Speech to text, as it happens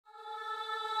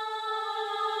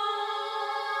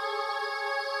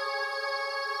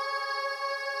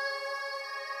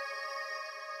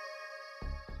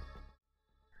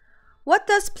What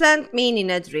does plant mean in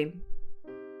a dream?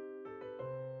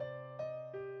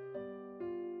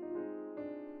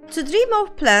 To dream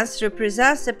of plants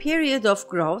represents a period of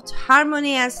growth,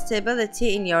 harmony and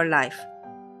stability in your life.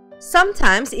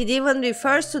 Sometimes it even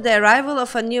refers to the arrival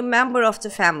of a new member of the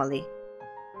family.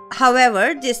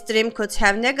 However, this dream could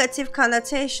have negative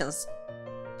connotations.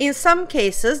 In some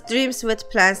cases, dreams with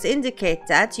plants indicate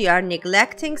that you are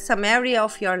neglecting some area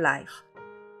of your life.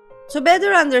 To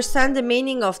better understand the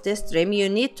meaning of this dream, you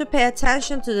need to pay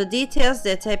attention to the details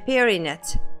that appear in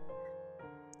it.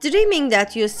 Dreaming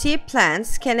that you see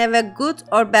plants can have a good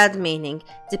or bad meaning,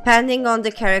 depending on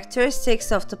the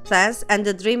characteristics of the plants and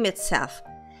the dream itself.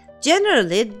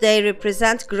 Generally, they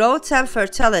represent growth and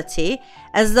fertility,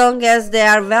 as long as they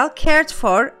are well cared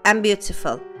for and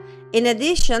beautiful. In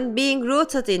addition, being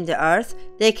rooted in the earth,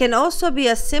 they can also be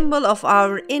a symbol of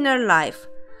our inner life.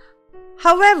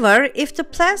 However, if the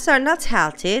plants are not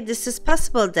healthy, this is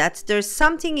possible that there is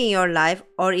something in your life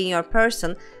or in your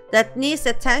person that needs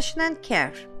attention and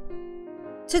care.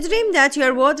 To dream that you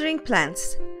are watering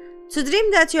plants. To dream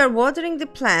that you are watering the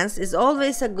plants is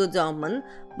always a good omen,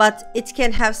 but it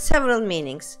can have several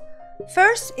meanings.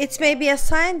 First, it may be a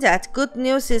sign that good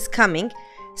news is coming,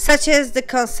 such as the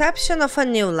conception of a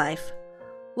new life.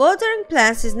 Watering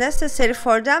plants is necessary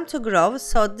for them to grow,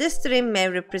 so this dream may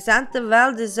represent the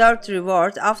well-deserved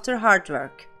reward after hard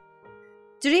work.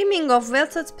 Dreaming of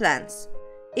wilted plants.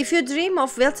 If you dream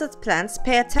of wilted plants,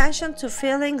 pay attention to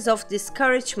feelings of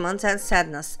discouragement and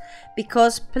sadness,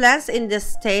 because plants in this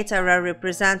state are a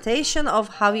representation of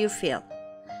how you feel.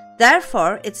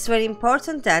 Therefore, it's very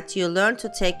important that you learn to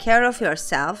take care of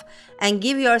yourself and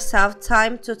give yourself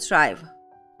time to thrive.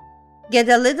 Get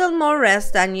a little more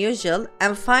rest than usual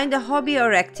and find a hobby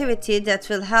or activity that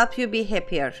will help you be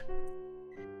happier.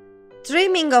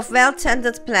 Dreaming of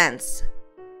well-tended plants.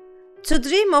 To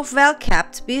dream of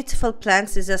well-kept, beautiful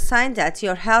plants is a sign that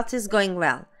your health is going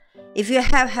well. If you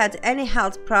have had any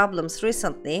health problems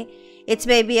recently, it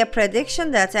may be a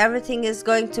prediction that everything is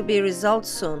going to be resolved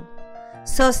soon.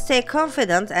 So stay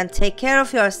confident and take care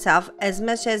of yourself as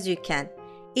much as you can.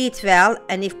 Eat well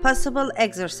and, if possible,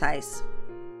 exercise.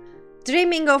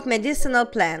 Dreaming of medicinal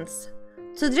plants.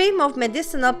 To dream of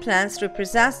medicinal plants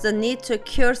represents the need to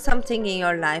cure something in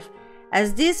your life,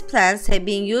 as these plants have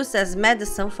been used as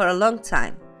medicine for a long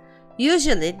time.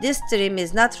 Usually, this dream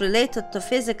is not related to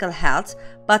physical health,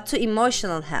 but to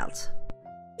emotional health.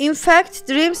 In fact,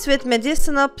 dreams with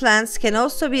medicinal plants can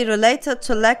also be related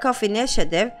to lack of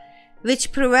initiative,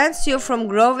 which prevents you from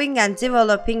growing and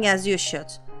developing as you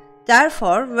should.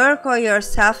 Therefore, work on your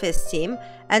self-esteem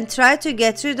and try to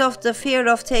get rid of the fear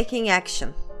of taking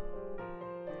action.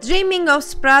 Dreaming of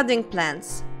sprouting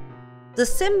plants. The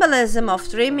symbolism of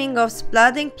dreaming of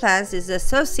sprouting plants is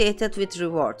associated with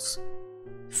rewards.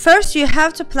 First, you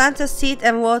have to plant a seed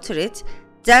and water it,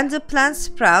 then the plant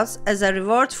sprouts as a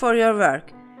reward for your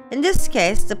work. In this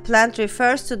case, the plant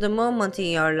refers to the moment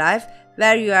in your life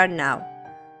where you are now.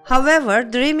 However,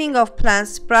 dreaming of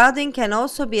plants sprouting can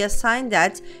also be a sign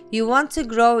that you want to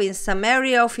grow in some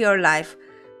area of your life.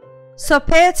 So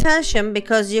pay attention,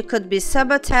 because you could be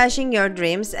sabotaging your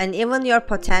dreams and even your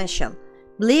potential.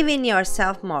 Believe in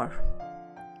yourself more.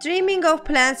 Dreaming of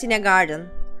plants in a garden.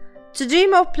 To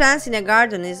dream of plants in a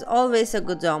garden is always a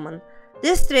good omen.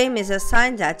 This dream is a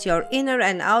sign that your inner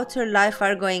and outer life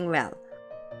are going well.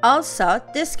 Also,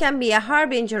 this can be a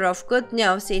harbinger of good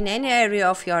news in any area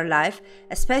of your life,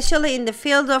 especially in the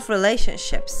field of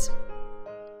relationships.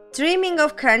 Dreaming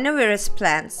of carnivorous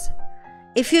plants.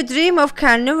 If you dream of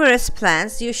carnivorous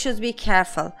plants, you should be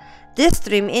careful. This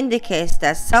dream indicates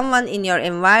that someone in your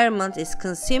environment is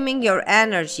consuming your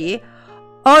energy,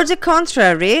 or the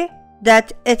contrary,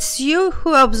 that it's you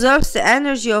who absorbs the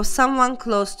energy of someone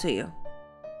close to you.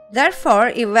 Therefore,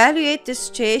 evaluate the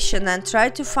situation and try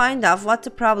to find out what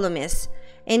the problem is.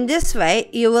 In this way,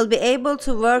 you will be able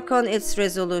to work on its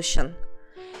resolution.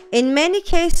 In many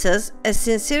cases, a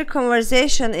sincere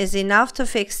conversation is enough to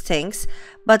fix things,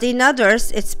 but in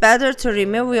others, it's better to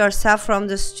remove yourself from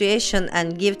the situation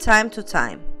and give time to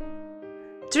time.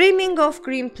 Dreaming of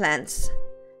green plants.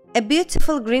 A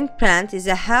beautiful green plant is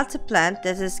a healthy plant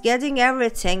that is getting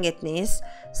everything it needs,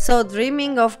 so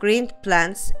dreaming of green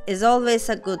plants is always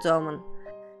a good omen.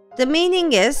 The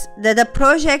meaning is that the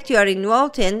project you are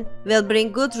involved in will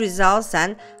bring good results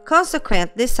and,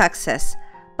 consequently, success.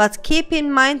 But keep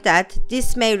in mind that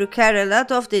this may require a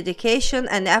lot of dedication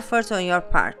and effort on your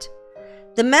part.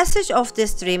 The message of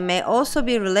this dream may also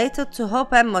be related to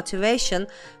hope and motivation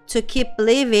to keep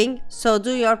believing, so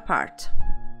do your part.